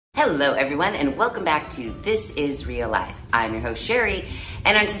Hello everyone and welcome back to This Is Real Life. I'm your host Sheri,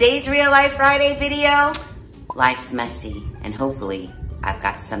 and on today's Real Life Friday video, life's messy and hopefully I've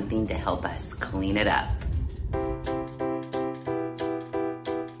got something to help us clean it up.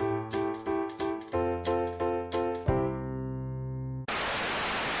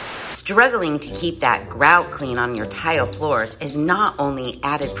 Struggling to keep that grout clean on your tile floors is not only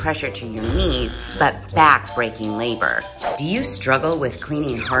added pressure to your knees, but back-breaking labor. Do you struggle with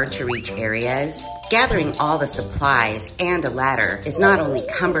cleaning hard-to-reach areas? Gathering all the supplies and a ladder is not only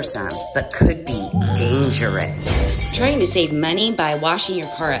cumbersome, but could be dangerous. Trying to save money by washing your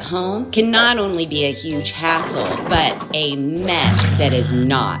car at home can not only be a huge hassle, but a mess that is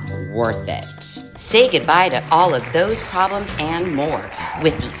not worth it. Say goodbye to all of those problems and more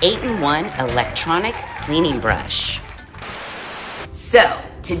with the 8-in-1 electronic cleaning brush. So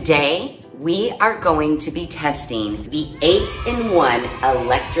today we are going to be testing the 8-in-1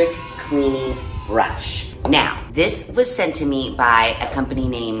 electric cleaning brush. Now, this was sent to me by a company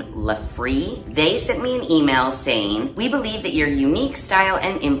named Lefree. They sent me an email saying, "We believe that your unique style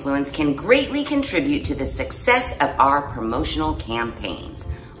and influence can greatly contribute to the success of our promotional campaigns."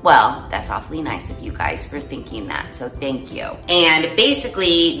 Well, that's awfully nice of you guys for thinking that, so thank you. And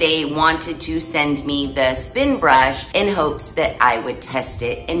basically, they wanted to send me the spin brush in hopes that I would test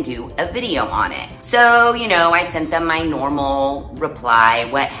it and do a video on it. So, I sent them my normal reply,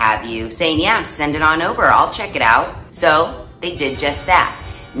 what have you, saying, yeah, send it on over, I'll check it out. So, they did just that.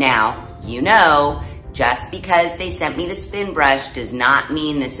 Now, just because they sent me the spin brush does not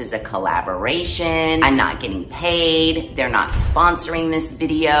mean this is a collaboration. I'm not getting paid. They're not sponsoring this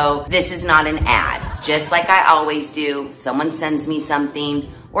video. This is not an ad. Just like I always do, someone sends me something,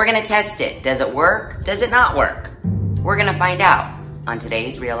 we're gonna test it. Does it work? Does it not work? We're gonna find out on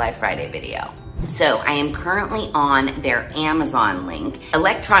today's Real Life Friday video. So I am currently on their Amazon link.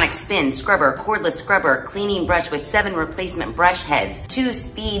 Electronic spin, scrubber, cordless scrubber, cleaning brush with 7 replacement brush heads,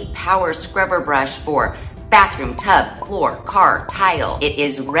 2-speed power scrubber brush for bathroom, tub, floor, car, tile. It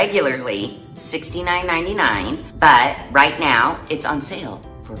is regularly $69.99, but right now it's on sale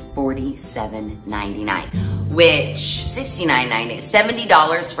for $47.99, which $69.99,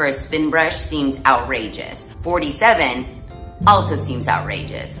 $70 for a spin brush seems outrageous. $47 also seems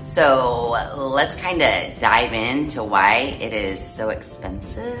outrageous. So let's kind of dive into why it is so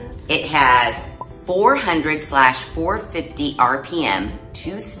expensive. It has 400/450 RPM,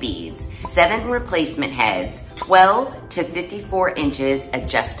 2 speeds, 7 replacement heads, 12 to 54 inches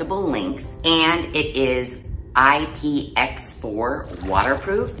adjustable length, and it is IPX4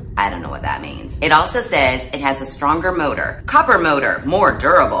 waterproof. I don't know what that means. It also says it has a stronger motor, copper motor, more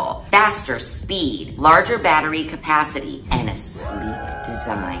durable, faster speed, larger battery capacity, and a sleek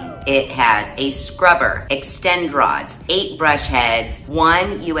design. It has a scrubber, extend rods, 8 brush heads,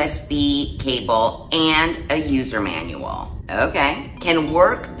 1 USB cable, and a user manual. Okay. Can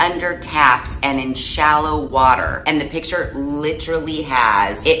work under taps and in shallow water. And the picture literally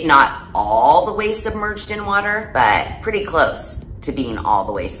has it not all the way submerged in water, but pretty close to being all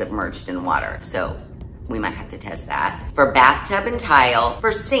the way submerged in water. So we might have to test that. For bathtub and tile,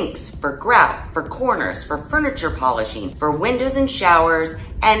 for sinks, for grout, for corners, for furniture polishing, for windows and showers,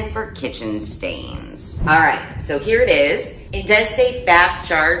 and for kitchen stains. All right, so here it is. It does say fast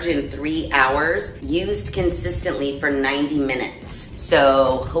charge in 3 hours, used consistently for 90 minutes.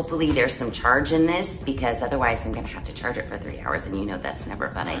 So hopefully there's some charge in this, because otherwise I'm gonna have to charge it for 3 hours, and that's never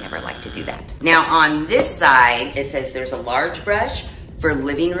fun. I never like to do that. Now on this side, it says there's a large brush for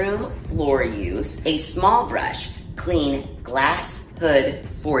living room floor use, a small brush, clean glass hood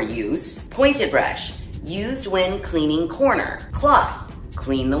for use, pointed brush, used when cleaning corner, cloth,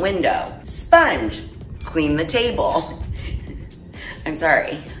 clean the window, sponge, clean the table. I'm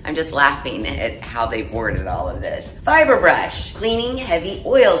sorry, I'm just laughing at how they've worded all of this. Fiber brush, cleaning heavy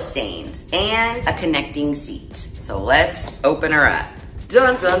oil stains, and a connecting seat. So let's open her up.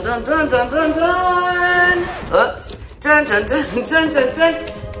 Dun, dun, dun, dun, dun, dun, dun. Oops. Dun, dun, dun, dun, dun, dun,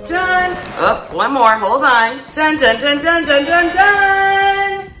 dun. Oh, one more, hold on. Dun, dun, dun, dun, dun, dun,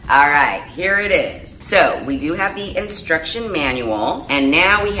 dun. All right, here it is. So we do have the instruction manual, and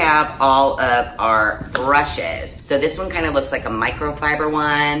now we have all of our brushes. So this one kind of looks like a microfiber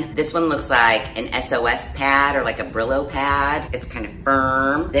one. This one looks like an SOS pad or like a Brillo pad. It's kind of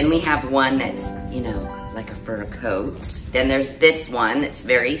firm. Then we have one that's, like a for a coat. Then there's this one that's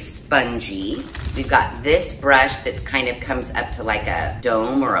very spongy. We've got this brush that kind of comes up to like a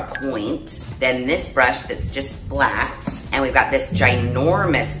dome or a point. Then this brush that's just flat. And we've got this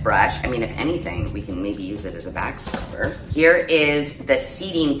ginormous brush. I mean, if anything, we can maybe use it as a back scrubber. Here is the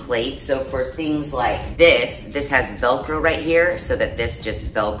seating plate. So for things like this has Velcro right here so that this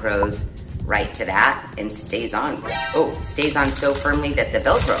just Velcros right to that and stays on. Oh, stays on so firmly that the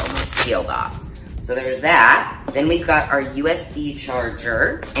Velcro almost peeled off. So there's that. Then we've got our USB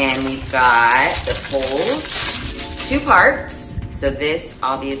charger and we've got the poles, 2 parts. So this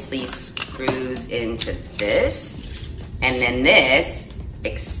obviously screws into this and then this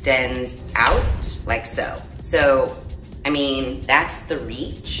extends out like so. So, I mean, that's the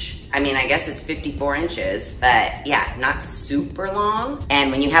reach. I mean, I guess it's 54 inches, but yeah, not super long.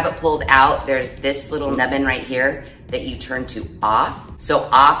 And when you have it pulled out, there's this little nubbin right here that you turn to off. So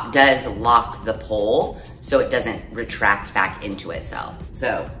off does lock the pole so it doesn't retract back into itself.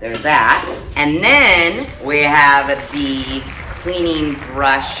 So there's that. And then we have the cleaning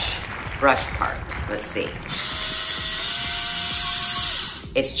brush part. Let's see.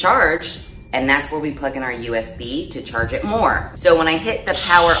 It's charged. And that's where we plug in our USB to charge it more. So when I hit the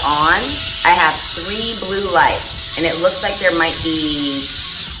power on, I have 3 blue lights. And it looks like there might be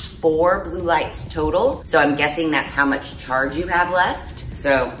 4 blue lights total. So I'm guessing that's how much charge you have left.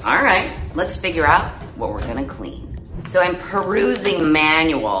 So, all right, let's figure out what we're gonna clean. So I'm perusing the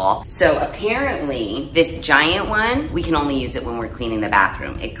manual. So apparently this giant one, we can only use it when we're cleaning the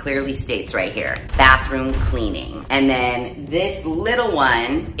bathroom. It clearly states right here, bathroom cleaning. And then this little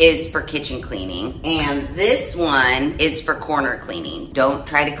one is for kitchen cleaning. And this one is for corner cleaning. Don't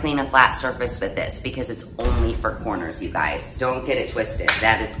try to clean a flat surface with this because it's only for corners, you guys. Don't get it twisted.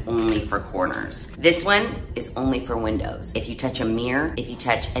 That is only for corners. This one is only for windows. If you touch a mirror, if you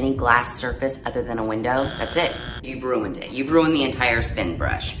touch any glass surface other than a window, that's it. You've ruined it. You've ruined the entire spin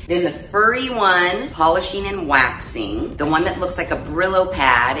brush. Then the furry one, polishing and waxing. The one that looks like a Brillo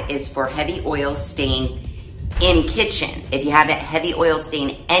pad is for heavy oil stain in kitchen. If you have a heavy oil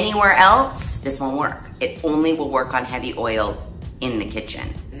stain anywhere else, this won't work. It only will work on heavy oil in the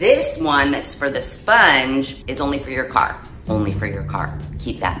kitchen. This one that's for the sponge is only for your car. Only for your car.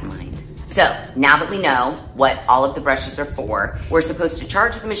 Keep that in mind. So now that we know what all of the brushes are for, we're supposed to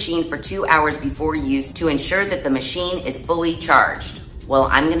charge the machine for 2 hours before use to ensure that the machine is fully charged. Well,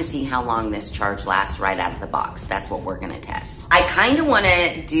 I'm gonna see how long this charge lasts right out of the box. That's what we're gonna test. I kinda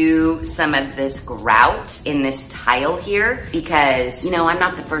wanna do some of this grout in this tile here because, you know, I'm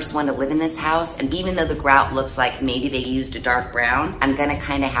not the first one to live in this house, and even though the grout looks like maybe they used a dark brown, I'm gonna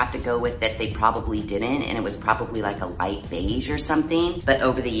kinda have to go with that they probably didn't, and it was probably like a light beige or something, but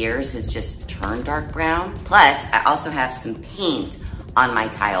over the years has just turned dark brown. Plus, I also have some paint on my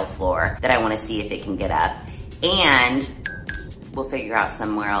tile floor that I wanna see if it can get up, and we'll figure out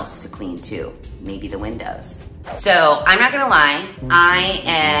somewhere else to clean too. Maybe the windows. So I'm not gonna lie, I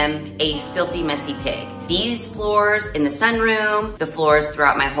am a filthy, messy pig. These floors in the sunroom, the floors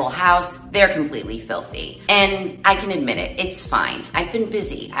throughout my whole house, they're completely filthy. And I can admit it, it's fine. I've been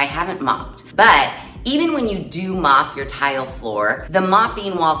busy, I haven't mopped. But even when you do mop your tile floor, the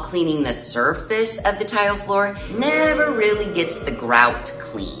mopping while cleaning the surface of the tile floor never really gets the grout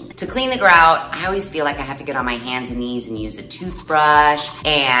clean. To clean the grout, I always feel like I have to get on my hands and knees and use a toothbrush,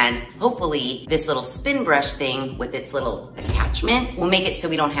 and hopefully this little spin brush thing with its little attachment will make it so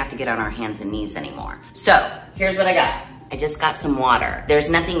we don't have to get on our hands and knees anymore. So here's what I got. I just got some water. There's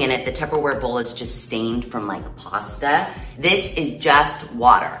nothing in it. The Tupperware bowl is just stained from like pasta. This is just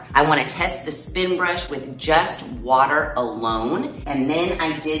water. I wanna test the spin brush with just water alone. And then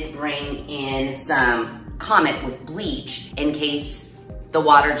I did bring in some Comet with bleach in case the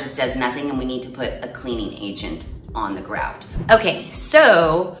water just does nothing and we need to put a cleaning agent on the grout. Okay,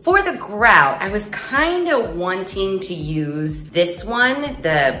 so for the grout, I was kind of wanting to use this one,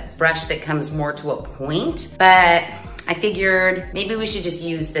 the brush that comes more to a point, but I figured maybe we should just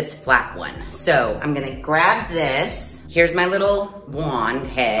use this flat one. So I'm gonna grab this. Here's my little wand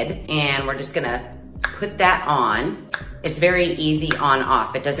head, and we're just gonna put that on. It's very easy on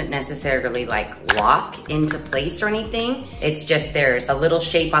off. It doesn't necessarily like lock into place or anything. It's just there's a little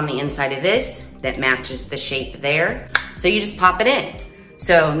shape on the inside of this that matches the shape there. So you just pop it in.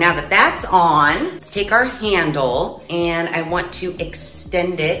 So now that that's on, let's take our handle and I want to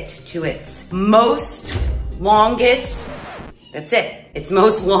extend it to its most longest, that's it. Its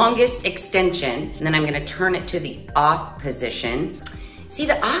most longest extension. And then I'm gonna turn it to the off position. See,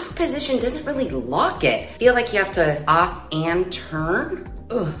 the off position doesn't really lock it. I feel like you have to off and turn.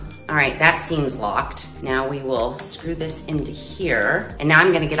 Ugh. All right, that seems locked. Now we will screw this into here. And now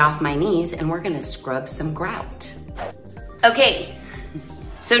I'm gonna get off my knees and we're gonna scrub some grout. Okay,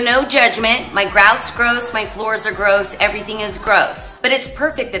 so no judgment. My grout's gross, my floors are gross, everything is gross. But it's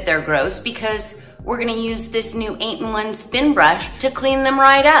perfect that they're gross because we're gonna use this new 8-in-1 spin brush to clean them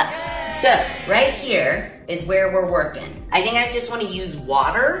right up. So, right here is where we're working. I think I just wanna use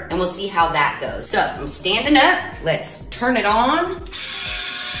water and we'll see how that goes. So, I'm standing up, let's turn it on,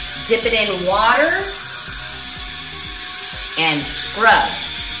 dip it in water, and scrub.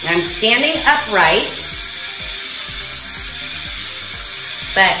 And I'm standing upright,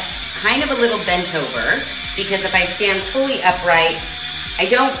 but kind of a little bent over, because if I stand fully upright, I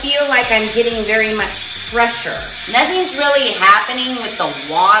don't feel like I'm getting very much pressure. Nothing's really happening with the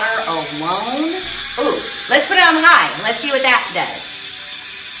water alone. Ooh, let's put it on high. Let's see what that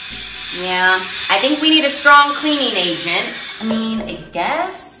does. Yeah, I think we need a strong cleaning agent. I mean, I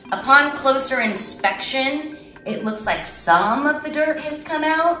guess upon closer inspection, it looks like some of the dirt has come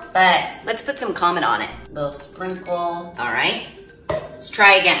out, but let's put some comment on it. A little sprinkle. All right, let's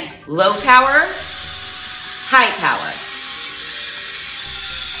try again. Low power, high power.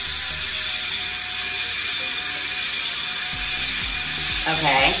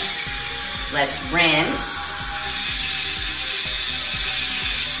 Okay, let's rinse.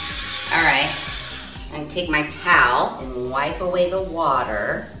 All right, I'm gonna take my towel and wipe away the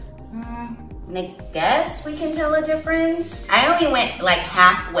water. And I guess we can tell a difference. I only went like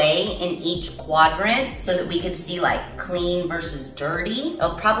halfway in each quadrant so that we could see like clean versus dirty.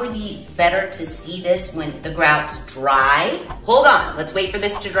 It'll probably be better to see this when the grout's dry. Hold on, let's wait for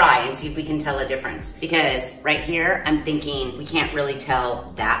this to dry and see if we can tell a difference. Because right here, I'm thinking we can't really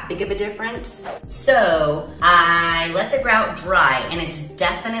tell that big of a difference. So I let the grout dry and it's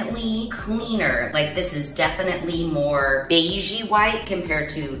definitely cleaner. Like this is definitely more beigey white compared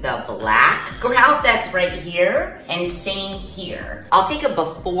to the black grout that's right here, and same here. I'll take a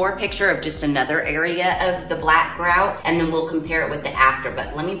before picture of just another area of the black grout and then we'll compare it with the after,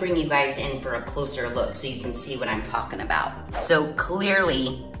 but let me bring you guys in for a closer look so you can see what I'm talking about. So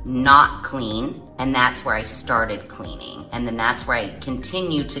clearly not clean, and that's where I started cleaning, and then that's where I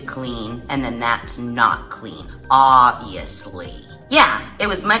continue to clean, and then that's not clean, obviously. Yeah, it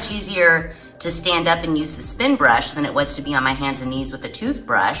was much easier to stand up and use the spin brush than it was to be on my hands and knees with a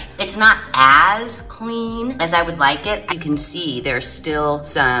toothbrush. It's not as clean as I would like it. You can see there's still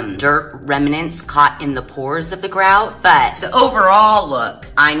some dirt remnants caught in the pores of the grout, but the overall look,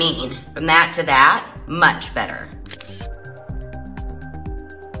 I mean, from that to that, much better.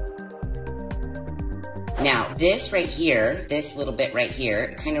 Now, this right here, this little bit right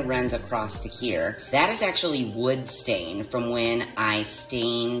here, kind of runs across to here. That is actually wood stain from when I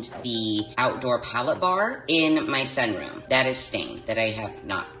stained the outdoor pallet bar in my sunroom. That is stain that I have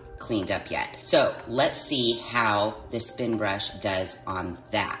not cleaned up yet. So let's see how the spin brush does on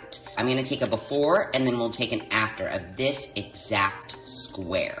that. I'm gonna take a before and then we'll take an after of this exact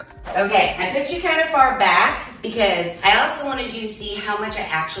square. Okay, I put you kind of far back because I also wanted you to see how much I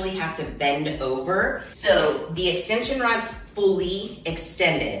actually have to bend over. So the extension rod's fully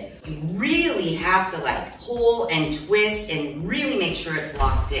extended. You really have to like pull and twist and really make sure it's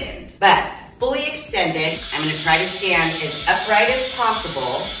locked in. But fully extended, I'm gonna try to stand as upright as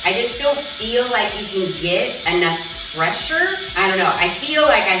possible. I just don't feel like you can get enough pressure. I don't know, I feel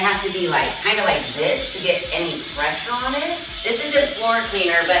like I have to be like, kind of like this to get any pressure on it. This isn't floor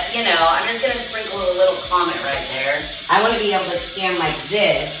cleaner, but you know, I'm just gonna sprinkle a little comment right there. I wanna be able to stand like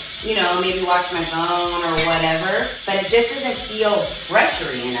this, you know, maybe watch my phone or whatever, but it just doesn't feel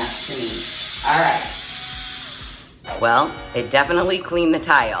pressury enough to me. All right. Well, it definitely cleaned the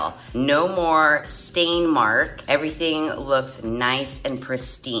tile. No more stain mark. Everything looks nice and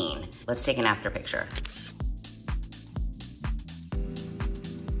pristine. Let's take an after picture.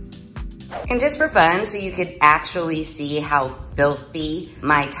 And just for fun, so you could actually see how filthy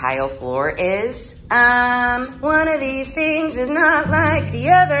my tile floor is, one of these things is not like the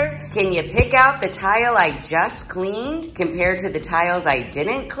other. Can you pick out the tile I just cleaned compared to the tiles I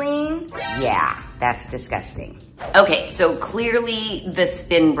didn't clean? Yeah, that's disgusting. Okay, so clearly the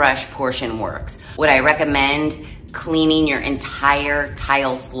spin brush portion works. Would I recommend cleaning your entire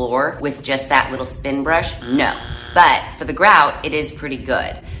tile floor with just that little spin brush? No, but for the grout, it is pretty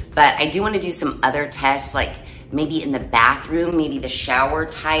good. But I do want to do some other tests, like maybe in the bathroom, maybe the shower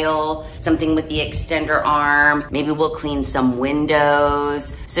tile, something with the extender arm. Maybe we'll clean some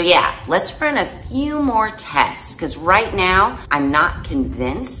windows. So yeah, let's run a few more tests, because right now I'm not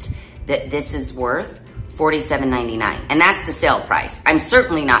convinced that this is worth $47.99, and that's the sale price. I'm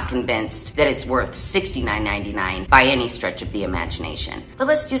certainly not convinced that it's worth $69.99 by any stretch of the imagination. But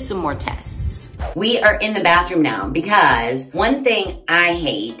let's do some more tests. We are in the bathroom now because one thing I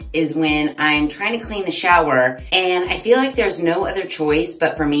hate is when I'm trying to clean the shower and I feel like there's no other choice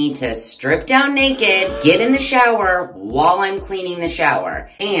but for me to strip down naked, get in the shower while I'm cleaning the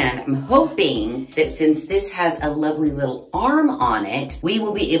shower. And I'm hoping that since this has a lovely little arm on it, we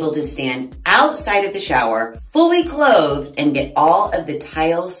will be able to stand outside of the shower, fully clothed, and get all of the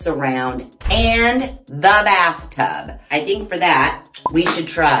tile surround and the bathtub. I think for that, we should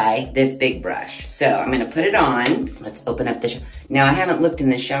try this big brush. So I'm gonna put it on. Let's open up the shower. Now I haven't looked in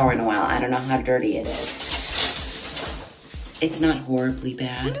the shower in a while. I don't know how dirty it is. It's not horribly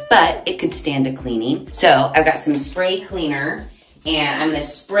bad, but it could stand a cleaning. So I've got some spray cleaner and I'm gonna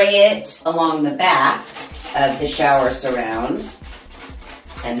spray it along the back of the shower surround.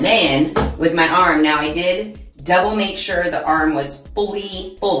 And then with my arm, now I did double make sure the arm was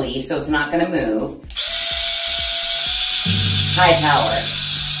fully, so it's not gonna move. High power.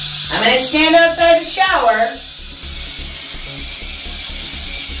 I'm gonna stand outside the shower.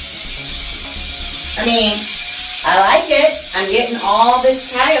 I mean, I like it. I'm getting all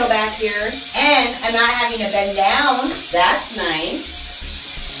this tile back here and I'm not having to bend down. That's nice.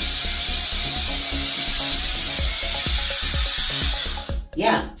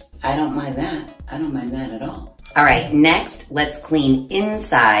 Yeah, I don't mind that. I don't mind that at all. All right, next, let's clean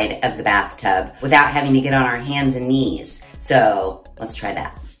inside of the bathtub without having to get on our hands and knees. So let's try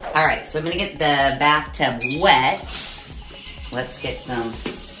that. All right, so I'm gonna get the bathtub wet. Let's get some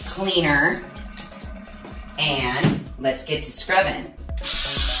cleaner and let's get to scrubbing.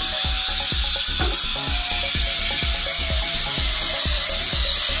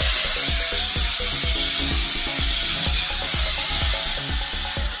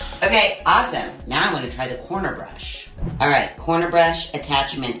 Okay, awesome. Now I want to try the corner brush. All right, corner brush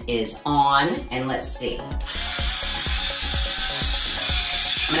attachment is on, and let's see.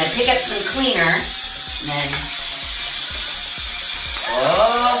 I'm gonna pick up some cleaner, and then,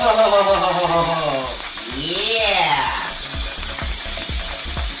 oh, yeah.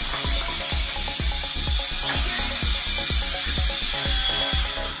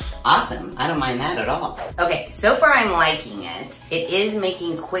 Awesome, I don't mind that at all. Okay, so far I'm liking it. It is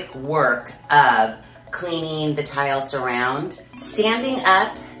making quick work of cleaning the tile surround. Standing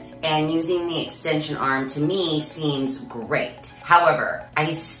up and using the extension arm to me seems great. However, I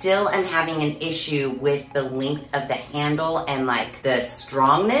still am having an issue with the length of the handle and like the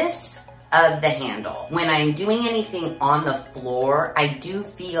strongness of the handle. When I'm doing anything on the floor, I do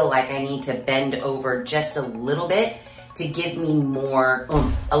feel like I need to bend over just a little bit to give me more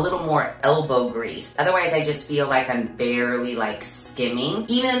oomph, a little more elbow grease. Otherwise, I just feel like I'm barely like skimming.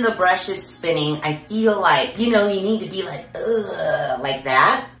 Even the brush is spinning, I feel like, you know, you need to be like, ugh, like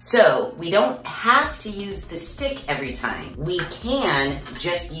that. So we don't have to use the stick every time. We can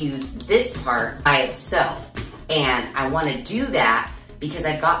just use this part by itself. And I wanna do that because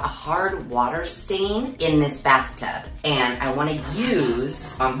I've got a hard water stain in this bathtub. And I wanna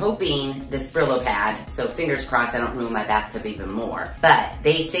use, I'm hoping, this Brillo pad, so fingers crossed I don't ruin my bathtub even more. But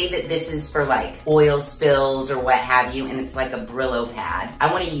they say that this is for like oil spills or what have you, and it's like a Brillo pad. I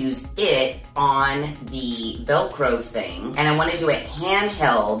wanna use it on the Velcro thing, and I wanna do it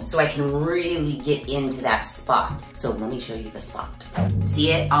handheld so I can really get into that spot. So let me show you the spot. See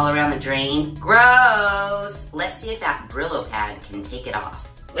it all around the drain? Gross! Let's see if that Brillo pad can take it off.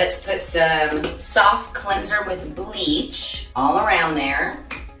 Let's put some soft cleanser with bleach all around there.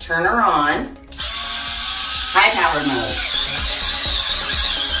 Turn her on. High power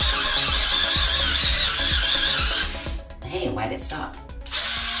mode. Hey, why'd it stop?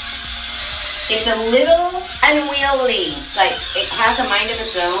 It's a little unwieldy, like it has a mind of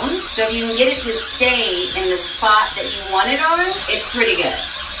its own. So if you can get it to stay in the spot that you want it on, it's pretty good.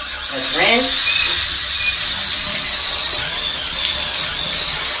 Let's rinse.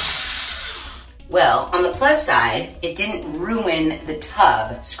 Well, on the plus side, it didn't ruin the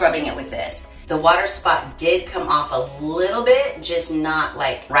tub scrubbing it with this. The water spot did come off a little bit, just not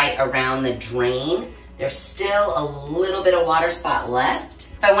like right around the drain. There's still a little bit of water spot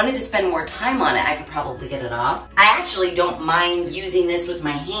left. If I wanted to spend more time on it, I could probably get it off. I actually don't mind using this with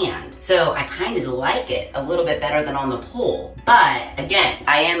my hand, so I kind of like it a little bit better than on the pole. But again,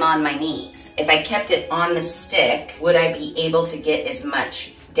 I am on my knees. If I kept it on the stick, would I be able to get as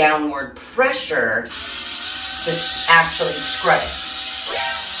much downward pressure to actually scrub it?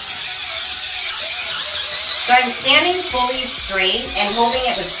 So I'm standing fully straight and holding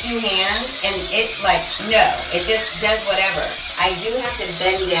it with 2 hands, and it's like, no, it just does whatever. I do have to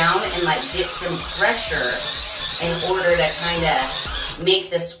bend down and like get some pressure in order to kind of make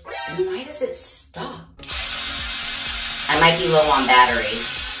this. And why does it stop? I might be low on battery.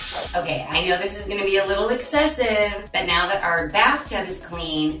 Okay, I know this is gonna be a little excessive, but now that our bathtub is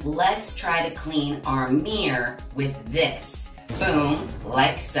clean, let's try to clean our mirror with this. Boom,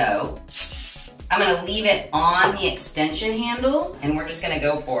 like so. I'm gonna leave it on the extension handle, and we're just gonna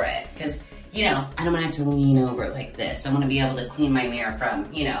go for it. Because, you know, I don't wanna have to lean over like this. I wanna be able to clean my mirror from,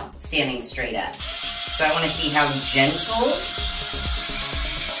 you know, standing straight up. So I wanna see how gentle.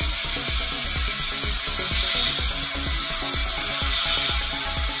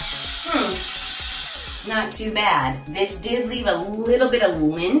 Not too bad. This did leave a little bit of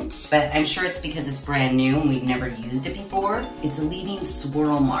lint, but I'm sure it's because it's brand new and we've never used it before. It's leaving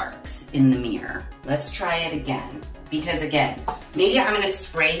swirl marks in the mirror. Let's try it again. Because again, maybe I'm gonna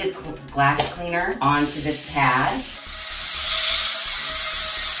spray the glass cleaner onto this pad.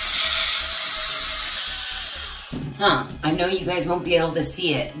 I know you guys won't be able to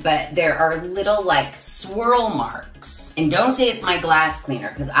see it, but there are little like swirl marks. And don't say it's my glass cleaner,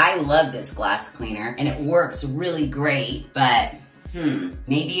 because I love this glass cleaner and it works really great, but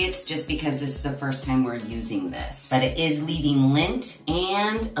maybe it's just because this is the first time we're using this. But it is leaving lint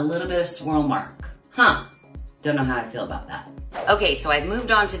and a little bit of swirl mark. Don't know how I feel about that. Okay, so I've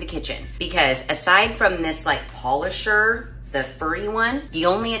moved on to the kitchen because aside from this like polisher, the furry one, the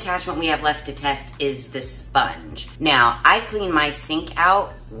only attachment we have left to test is the sponge. Now, I clean my sink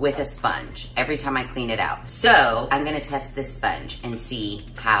out with a sponge every time I clean it out. So I'm gonna test this sponge and see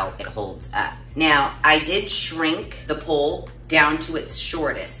how it holds up. Now, I did shrink the pole down to its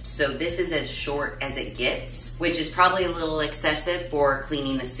shortest. So this is as short as it gets, which is probably a little excessive for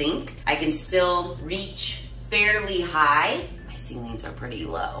cleaning the sink. I can still reach fairly high. Ceilings are pretty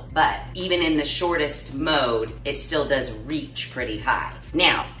low, but even in the shortest mode, it still does reach pretty high.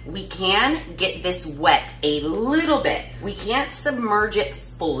 Now, we can get this wet a little bit. We can't submerge it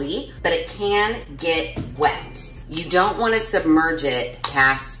fully, but it can get wet. You don't want to submerge it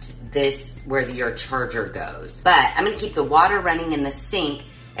past this where your charger goes, but I'm gonna keep the water running in the sink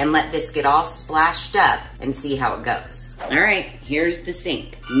and let this get all splashed up and see how it goes. All right, here's the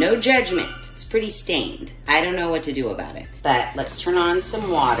sink. No judgment. It's pretty stained. I don't know what to do about it. But let's turn on some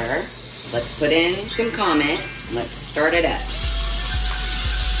water. Let's put in some Comet. Let's start it up.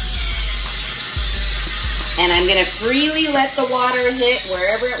 And I'm gonna freely let the water hit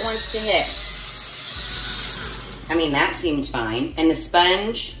wherever it wants to hit. I mean, that seemed fine. And the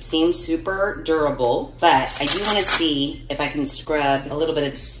sponge seems super durable, but I do wanna see if I can scrub a little bit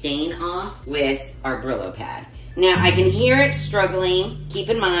of the stain off with our Brillo pad. Now, I can hear it struggling. Keep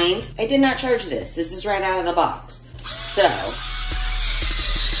in mind, I did not charge this. This is right out of the box. So,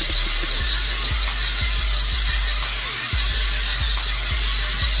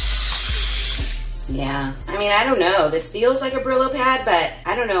 yeah. I mean, I don't know. This feels like a Brillo pad, but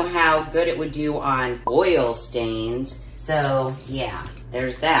I don't know how good it would do on oil stains. So, yeah,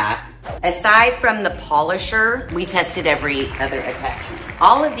 there's that. Aside from the polisher, we tested every other attachment.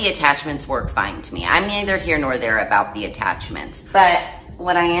 All of the attachments work fine to me. I'm neither here nor there about the attachments. But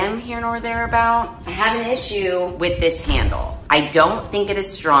what I am here nor there about, I have an issue with this handle. I don't think it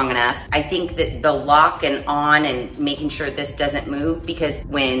is strong enough. I think that the lock and on and making sure this doesn't move, because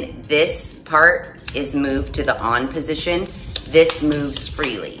when this part is moved to the on position, this moves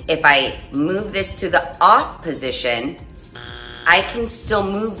freely. If I move this to the off position, I can still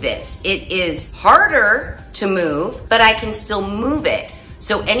move this. It is harder to move, but I can still move it.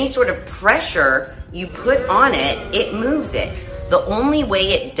 So any sort of pressure you put on it, it moves it. The only way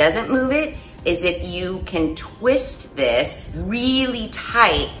it doesn't move it is if you can twist this really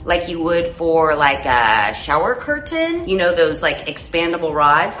tight like you would for like a shower curtain, you know, those like expandable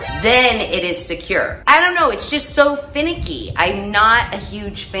rods, then it is secure. I don't know, it's just so finicky. I'm not a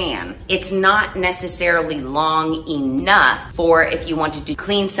huge fan. It's not necessarily long enough for if you wanted to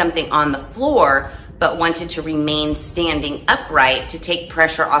clean something on the floor but wanted to remain standing upright to take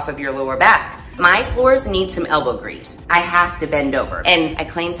pressure off of your lower back. My floors need some elbow grease. I have to bend over. And I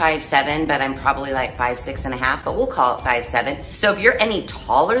claim 5'7", but I'm probably like 5'6.5", but we'll call it 5'7". So if you're any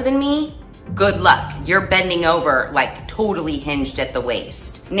taller than me, good luck. You're bending over like totally hinged at the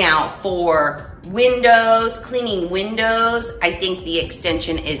waist. Now for windows, cleaning windows, I think the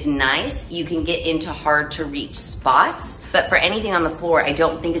extension is nice. You can get into hard to reach spots, but for anything on the floor, I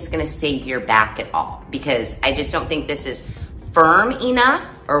don't think it's gonna save your back at all, because I just don't think this is firm enough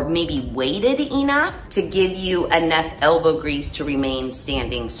or maybe weighted enough to give you enough elbow grease to remain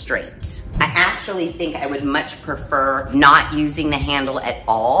standing straight. I actually think I would much prefer not using the handle at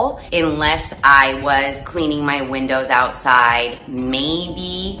all unless I was cleaning my windows outside,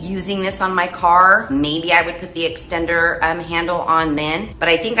 maybe using this on my car. Maybe I would put the extender handle on then, but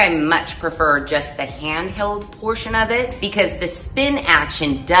I think I much prefer just the handheld portion of it because the spin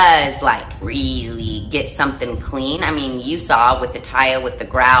action does like really get something clean. I mean, you saw with the tile, with the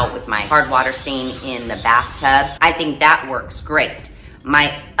grout, with my hard water stain in the bathtub. I think that works great.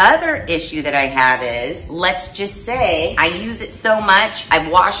 My other issue that I have is, let's just say I use it so much, I've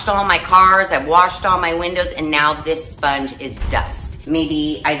washed all my cars, I've washed all my windows, and now this sponge is dust.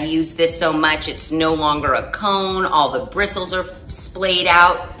 Maybe I've used this so much it's no longer a cone, all the bristles are splayed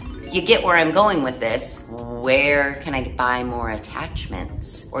out. You get where I'm going with this. Where can I buy more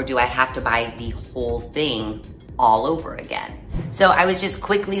attachments? Or do I have to buy the whole thing all over again? So I was just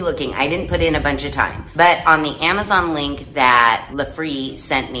quickly looking. I didn't put in a bunch of time, but on the Amazon link that Lefree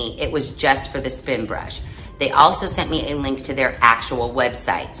sent me, it was just for the spin brush. They also sent me a link to their actual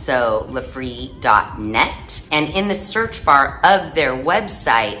website, so lefree.net. And in the search bar of their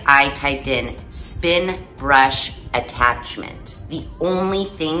website, I typed in spin brush attachment. The only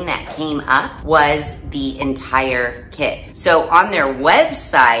thing that came up was the entire kit. So on their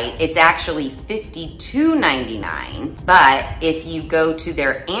website, it's actually $52.99, but if you go to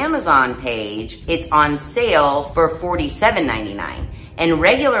their Amazon page, it's on sale for $47.99. And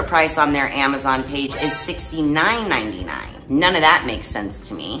regular price on their Amazon page is $69.99. None of that makes sense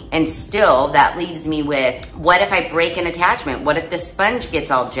to me. And still, that leaves me with, what if I break an attachment? What if the sponge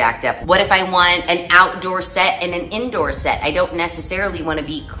gets all jacked up? What if I want an outdoor set and an indoor set? I don't necessarily want to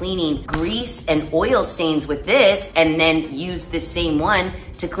be cleaning grease and oil stains with this and then use the same one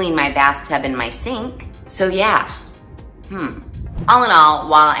to clean my bathtub and my sink. So yeah, All in all,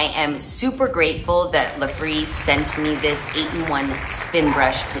 while I am super grateful that Lefree sent me this 8-in-1 spin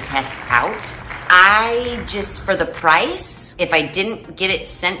brush to test out, I just, for the price, if I didn't get it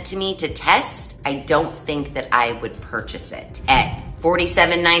sent to me to test, I don't think that I would purchase it. At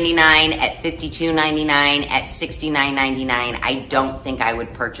 $47.99, at $52.99, at $69.99, I don't think I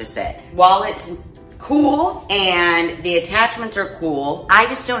would purchase it. While it's cool and the attachments are cool, I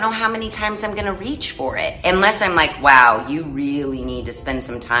just don't know how many times I'm gonna reach for it. Unless I'm like, wow, you really need to spend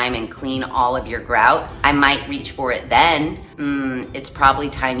some time and clean all of your grout, I might reach for it then. It's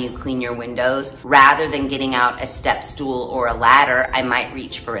probably time you clean your windows. Rather than getting out a step stool or a ladder, I might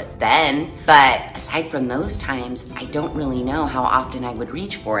reach for it then. But aside from those times, I don't really know how often I would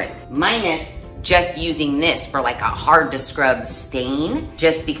reach for it. Minus just using this for like a hard to scrub stain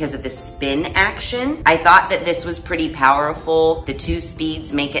just because of the spin action. I thought that this was pretty powerful. The 2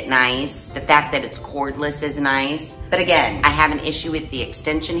 speeds make it nice. The fact that it's cordless is nice. But again, I have an issue with the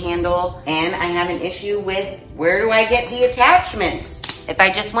extension handle and I have an issue with where do I get the attachments if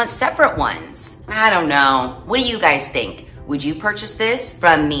I just want separate ones? I don't know. What do you guys think? Would you purchase this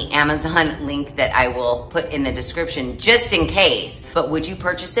from the Amazon link that I will put in the description just in case? But would you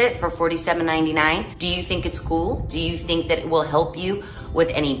purchase it for $47.99? Do you think it's cool? Do you think that it will help you with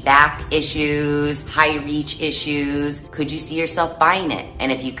any back issues, high reach issues? Could you see yourself buying it? And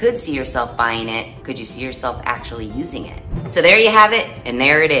if you could see yourself buying it, could you see yourself actually using it? So there you have it, and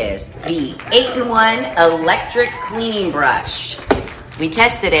there it is. The 8-in-1 electric cleaning brush. We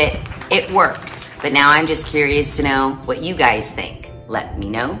tested it. It worked, but now I'm just curious to know what you guys think. Let me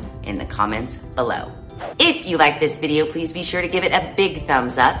know in the comments below. If you like this video, please be sure to give it a big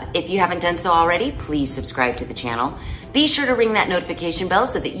thumbs up. If you haven't done so already, please subscribe to the channel. Be sure to ring that notification bell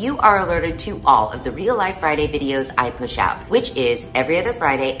so that you are alerted to all of the Real Life Friday videos I push out, which is every other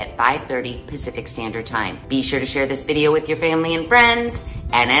Friday at 5:30 Pacific Standard Time. Be sure to share this video with your family and friends,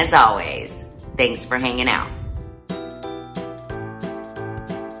 and as always, thanks for hanging out.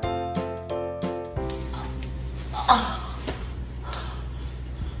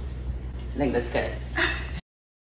 I think that's good.